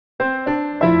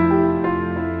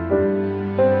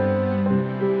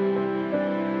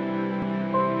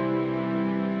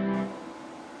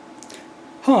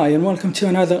Hi and welcome to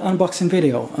another unboxing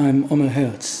video. I'm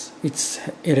Hertz.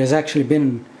 It has actually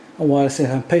been a while since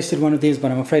I posted one of these,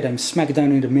 but I'm afraid I'm smack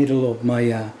down in the middle of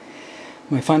my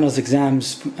my finals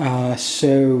exams,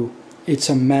 so it's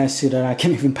a mess that I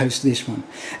can't even post this one.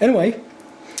 Anyway,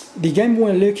 the game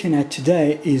we're looking at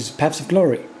today is Paths of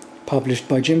Glory, published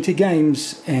by GMT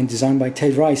Games and designed by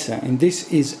Raicer, and this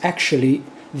is actually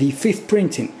the 5th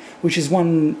printing, which is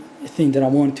one thing that I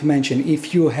want to mention.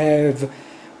 If you have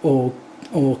or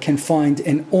can find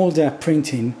an older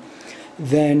printing,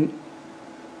 then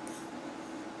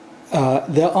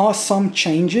there are some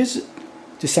changes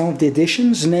to some of the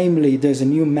editions. Namely, there's a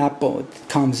new map board that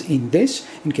comes in this,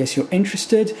 in case you're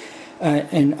interested,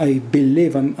 and I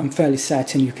believe, I'm fairly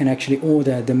certain you can actually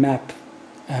order the map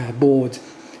board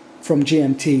from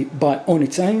GMT but on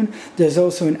its own. There's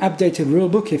also an updated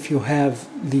rulebook if you have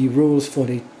the rules for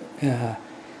the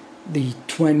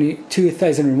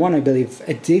 2001, I believe,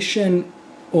 edition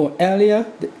or earlier.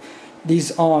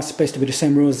 These are supposed to be the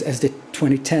same rules as the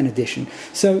 2010 edition.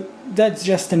 So that's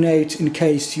just a note in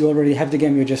case you already have the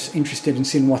game, you're just interested in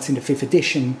seeing what's in the 5th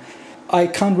edition. I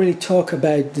can't really talk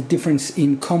about the difference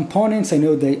in components. I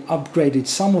know they upgraded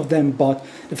some of them, but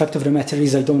the fact of the matter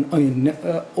is I don't own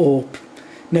or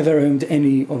never owned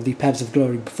any of the Paths of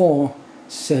Glory before,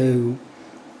 so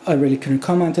I really couldn't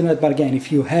comment on it. But again, if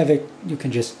you have it, you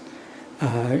can just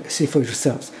see for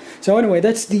yourselves. So anyway,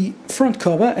 that's the front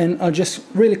cover, and I'll just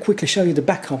really quickly show you the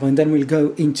back cover, and then we'll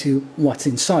go into what's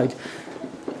inside.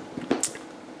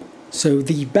 So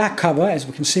the back cover, as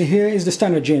we can see here, is the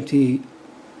standard GMT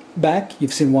back.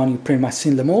 You've seen one, you've pretty much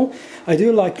seen them all. I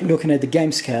do like looking at the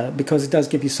game scale because it does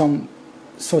give you some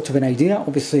sort of an idea.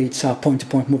 Obviously, it's a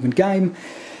point-to-point movement game.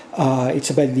 It's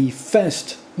about the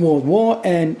First World War,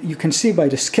 and you can see by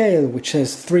the scale, which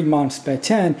says 3 months per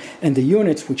turn, and the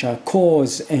units, which are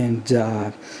corps and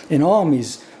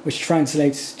armies, which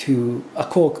translates to a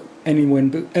corps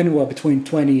anywhere between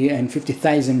 20 and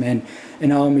 50,000 men,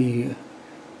 an army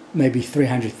maybe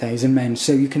 300,000 men.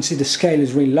 So you can see the scale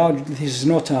is really large. This is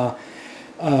not an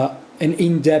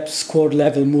in-depth squad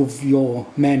level, move your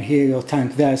man here, your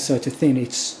tank there sort of thing.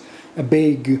 It's a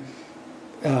big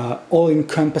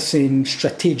all-encompassing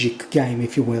strategic game,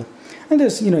 if you will. And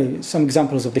there's, you know, some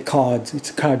examples of the cards.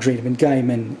 It's a card-driven game,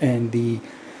 and the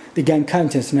game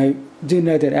contents. Now, do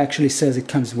know that it actually says it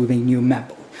comes with a new map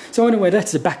board. So anyway,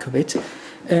 that's the back of it,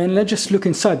 and let's just look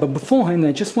inside. But beforehand,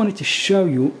 I just wanted to show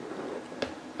you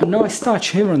a nice touch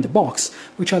here on the box,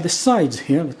 which are the sides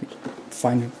here. Let me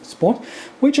find a spot,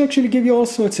 which actually give you all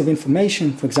sorts of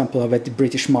information. For example, about the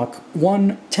British Mark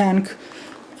I tank,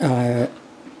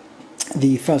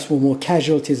 the First World War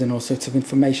casualties, and all sorts of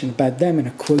information about them, and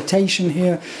a quotation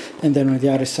here. And then on the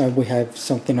other side we have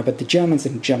something about the Germans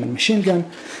and German machine gun.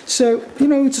 So, you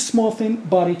know, it's a small thing,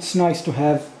 but it's nice to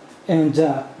have. And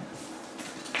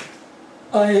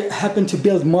I happen to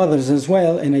build mothers as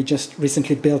well, and I just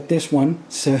recently built this one.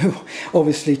 So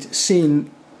obviously seeing,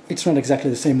 it's not exactly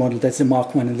the same model. That's the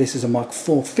Mark I and this is a Mark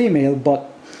IV female, but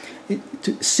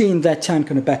seeing that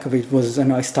tank on the back of it was a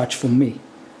nice touch for me.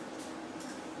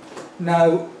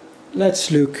 Now, let's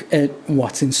look at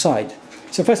what's inside.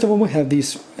 So first of all, we have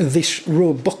this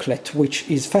rule booklet, which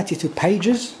is 32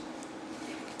 pages,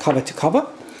 cover to cover.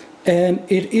 And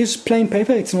it is plain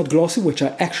paper, it's not glossy, which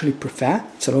I actually prefer.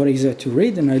 It's a lot easier to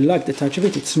read, and I like the touch of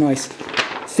it. It's nice,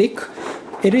 thick.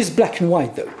 It is black and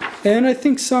white, though. And I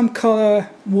think some color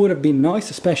would have been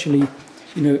nice, especially,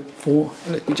 you know, for,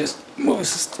 let me just move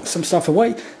some stuff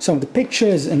away, some of the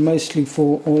pictures, and mostly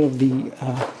for all of the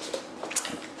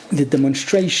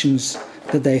demonstrations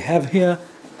that they have here,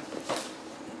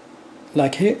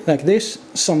 like this.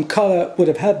 Some color would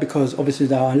have helped, because obviously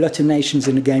there are a lot of nations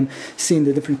in the game. Seeing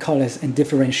the different colors and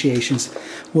differentiations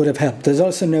would have helped. There's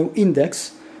also no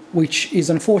index, which is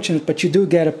unfortunate, but you do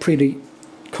get a pretty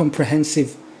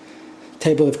comprehensive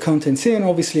table of contents here, and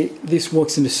obviously this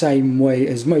works in the same way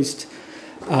as most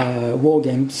war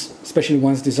games, especially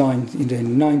ones designed in the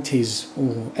 90s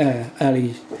or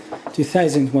early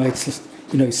 2000s, where it's,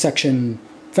 you know, section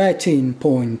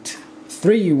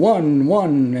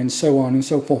 13.311 and so on and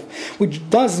so forth, which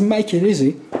does make it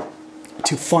easy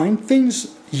to find things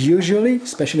usually,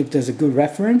 especially if there's a good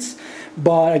reference.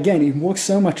 But again, it works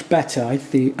so much better, I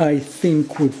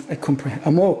think with a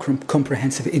more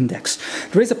comprehensive index.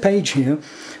 There is a page here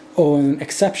on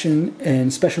exception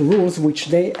and special rules, which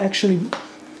they actually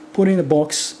put in the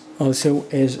box also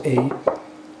as a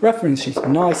reference sheet.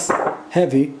 Nice,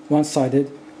 heavy, one-sided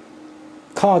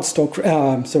cardstock,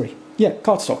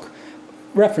 cardstock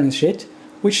reference sheet,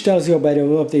 which tells you about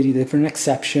all of the different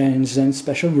exceptions and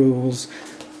special rules.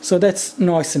 So that's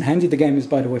nice and handy. The game is,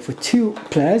 by the way, for 2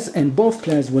 players, and both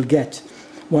players will get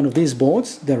one of these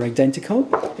boards. They're identical,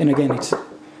 and again, it's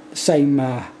the same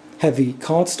heavy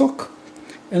cardstock.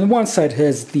 And one side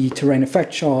has the terrain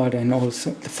effect chart and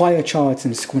also the fire charts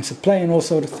and sequence of play and all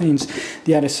sort of things.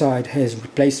 The other side has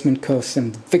replacement costs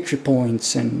and victory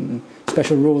points and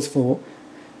special rules for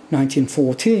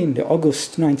 1914, the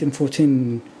August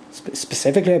 1914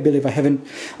 specifically. I believe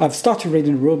I've started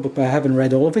reading the rulebook, but I haven't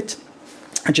read all of it.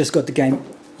 I just got the game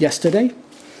yesterday,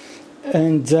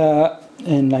 and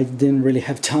I didn't really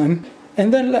have time.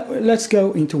 And then let's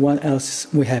go into what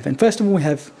else we have. And first of all, we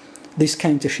have this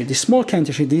counter sheet, this small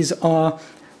counter sheet. These are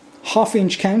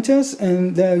half-inch counters,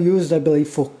 and they're used, I believe,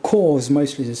 for cores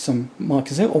mostly. There's some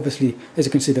markers there. Obviously, as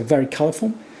you can see, they're very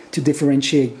colorful to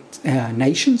differentiate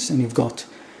nations, and you've got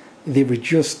the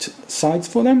reduced sides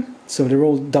for them, so they're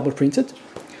all double printed.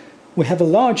 We have a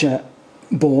larger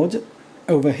board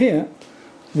over here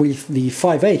with the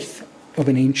 5/8 of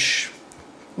an inch,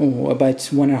 or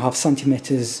about 1.5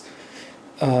 centimeters,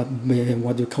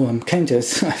 what do you call them,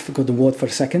 counters, I forgot the word for a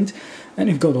second, and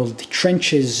you've got all the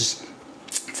trenches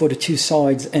for the 2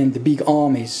 sides and the big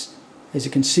armies, as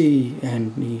you can see,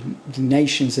 and the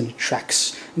nations and the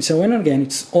tracks and so on. And again,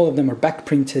 all of them are back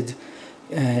printed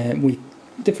with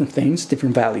different things,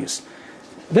 different values.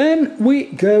 Then we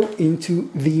go into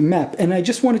the map, and I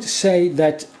just wanted to say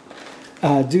that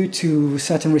due to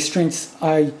certain restraints,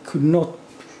 I could not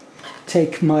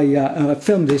take my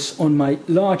film this on my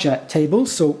larger table,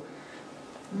 so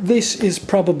this is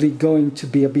probably going to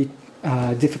be a bit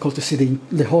difficult to see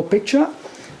the whole picture.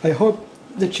 I hope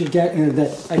that you get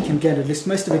that I can get at least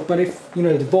most of it, but if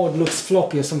the board looks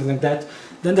floppy or something like that,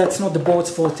 then that's not the board's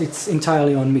fault, it's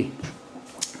entirely on me.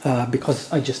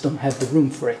 Because I just don't have the room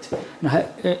for it. Now,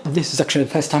 this is actually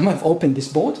the first time I've opened this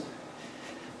board,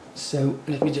 so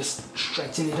let me just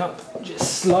straighten it up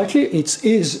just slightly. It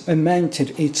is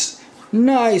mounted, it's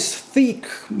nice, thick,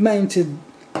 mounted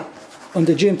on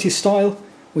the GMT style,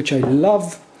 which I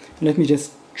love. Let me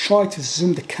just try to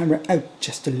zoom the camera out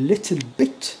just a little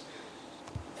bit,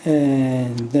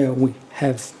 and there we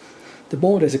have the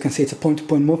board. As you can see, it's a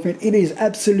point-to-point movement. It is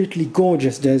absolutely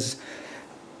gorgeous. There's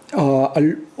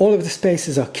all of the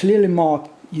spaces are clearly marked.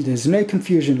 There's no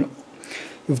confusion.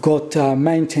 You've got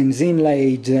mountains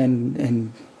inlaid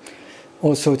and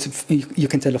all sorts of, you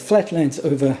can tell the flatlands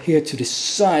over here to the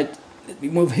side. Let me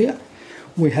move here.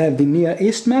 We have the Near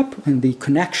East map and the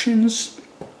connections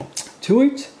to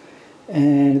it.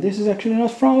 And this is actually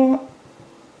not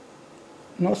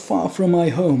far from my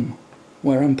home,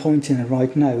 where I'm pointing at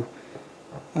right now.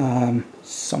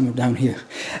 Somewhere down here.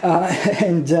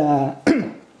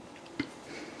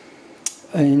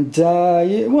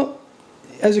 Yeah, well,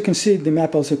 as you can see, the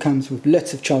map also comes with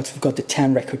lots of charts. We've got the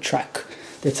town record track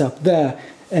that's up there,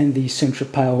 and the central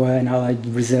power and allied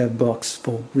reserve box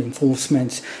for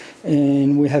reinforcements.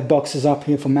 And we have boxes up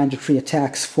here for mandatory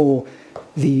attacks for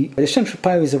the central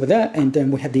power is over there, and then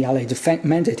we have the allied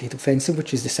mandated offensive,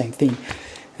 which is the same thing.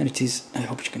 And it is, I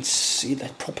hope you can see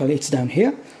that properly, it's down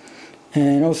here.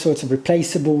 And all sorts of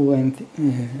replaceable and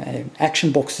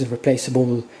action boxes,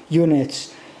 replaceable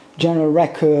units, general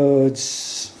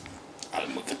records, I'll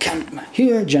move the camera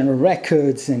here, general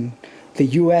records, and the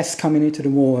US coming into the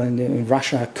war, and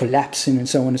Russia collapsing, and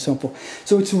so on and so forth.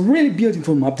 So it's a really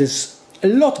beautiful map. There's a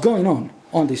lot going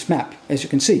on this map, as you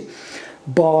can see,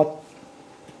 but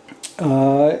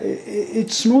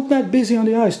it's not that busy on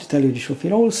the eyes, to tell you the truth.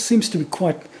 It all seems to be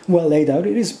quite well laid out.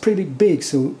 It is pretty big,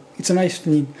 so it's a nice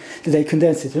thing that they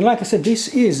condense it. And like I said, this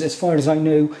is, as far as I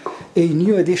know, a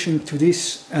new addition to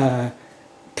this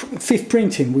 5th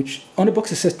printing, which on the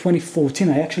box it says 2014.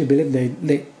 I actually believe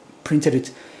they printed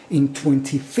it in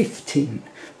 2015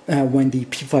 when the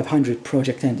P500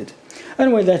 project ended.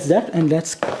 Anyway, that's that, and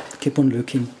let's keep on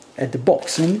looking at the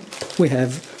box. And we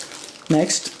have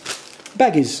next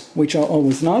baggies, which are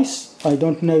always nice. I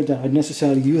don't know that I'd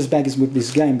necessarily use baggies with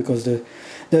this game because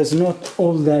there's not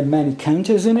all that many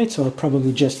counters in it, so I'll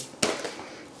probably just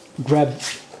grab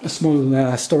a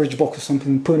small storage box or something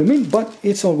and put them in, but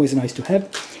it's always nice to have.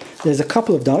 There's a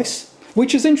couple of dice,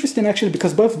 which is interesting actually,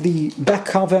 because both the back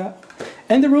cover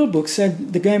and the rulebook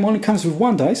said the game only comes with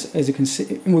 1 dice, as you can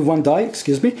see, with 1 die,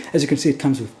 excuse me. As you can see, it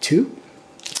comes with 2.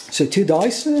 So 2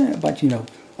 dice, but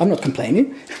I'm not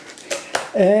complaining.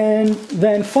 And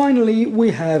then finally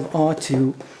we have our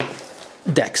 2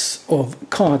 decks of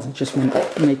cards. I just want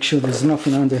to make sure there's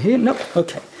nothing under here. Nope,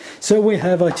 okay. So we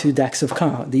have our 2 decks of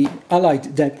cards. The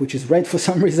Allied deck, which is red for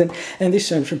some reason, and the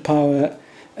Central Power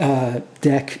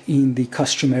deck in the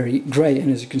customary grey.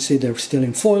 And as you can see, they're still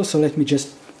in foil, so let me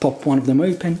just pop one of them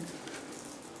open.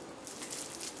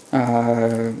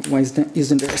 Why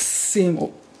isn't there a sim?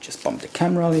 Oh, just bump the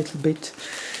camera a little bit.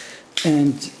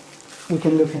 And we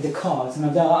can look at the cards. Now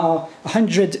there are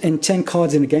 110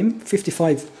 cards in the game,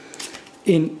 55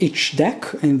 in each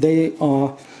deck, and they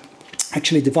are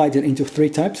actually divided into 3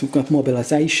 types. We've got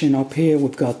mobilization up here,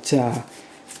 we've got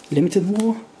limited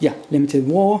war, limited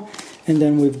war, and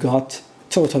then we've got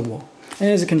total war. And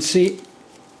as you can see,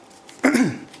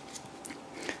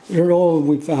 they're all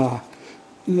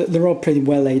pretty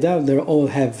well laid out. They all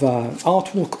have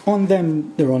artwork on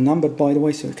them. They're all numbered, by the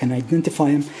way, so you can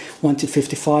identify them. 1 to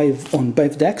 55 on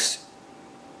both decks.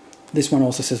 This one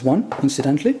also says 1,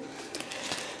 incidentally.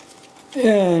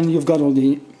 And you've got all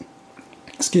the,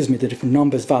 the different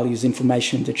numbers, values,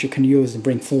 information that you can use and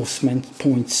reinforcement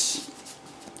points,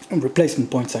 and replacement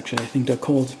points actually, I think they're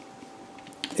called,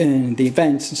 and the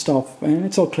events and stuff. And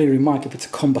it's all clearly marked. If it's a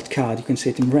combat card, you can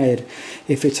see it in red.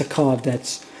 If it's a card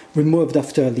that's removed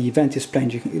after the event is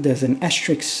played, there's an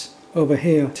asterisk over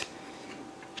here.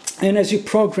 And as you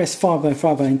progress farther and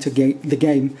farther into the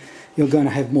game, you're going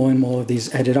to have more and more of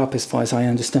these added up, as far as I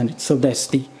understand it. So that's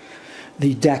the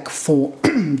deck for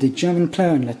the German player.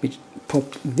 And let me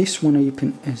pop this one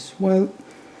open as well.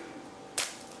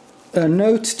 A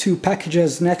note to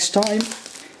packagers next time: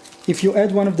 if you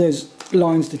add one of those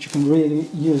lines that you can really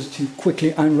use to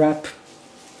quickly unwrap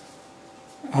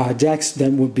decks,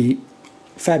 that would be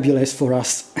fabulous for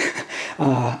us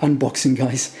unboxing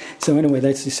guys. So anyway,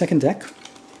 that's the second deck,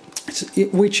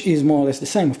 which is more or less the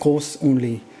same, of course,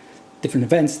 only different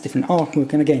events, different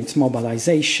artwork. And again, it's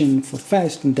mobilization for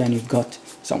first, and then you've got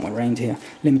somewhere around here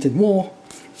limited war,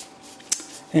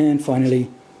 and finally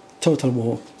total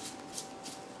war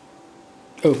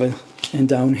over and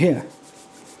down here.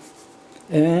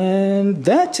 And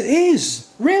that is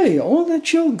really all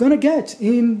that you're gonna get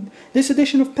in this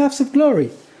edition of Paths of Glory.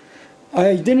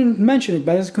 I didn't mention it,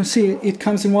 but as you can see, it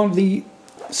comes in one of the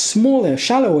smaller,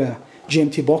 shallower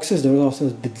GMT boxes. There are also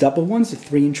the double ones, the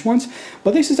 3-inch ones.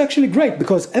 But this is actually great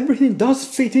because everything does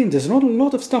fit in. There's not a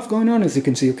lot of stuff going on, as you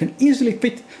can see. You can easily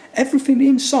fit everything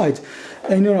inside.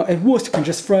 And at worst, you can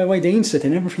just throw away the insert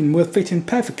and everything will fit in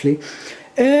perfectly.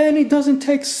 And it doesn't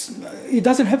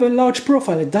have a large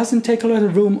profile. It doesn't take a lot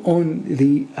of room on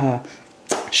the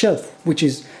shelf, which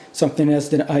is something else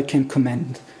that I can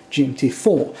commend GMT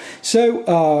for.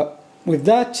 So with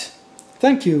that,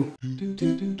 thank you.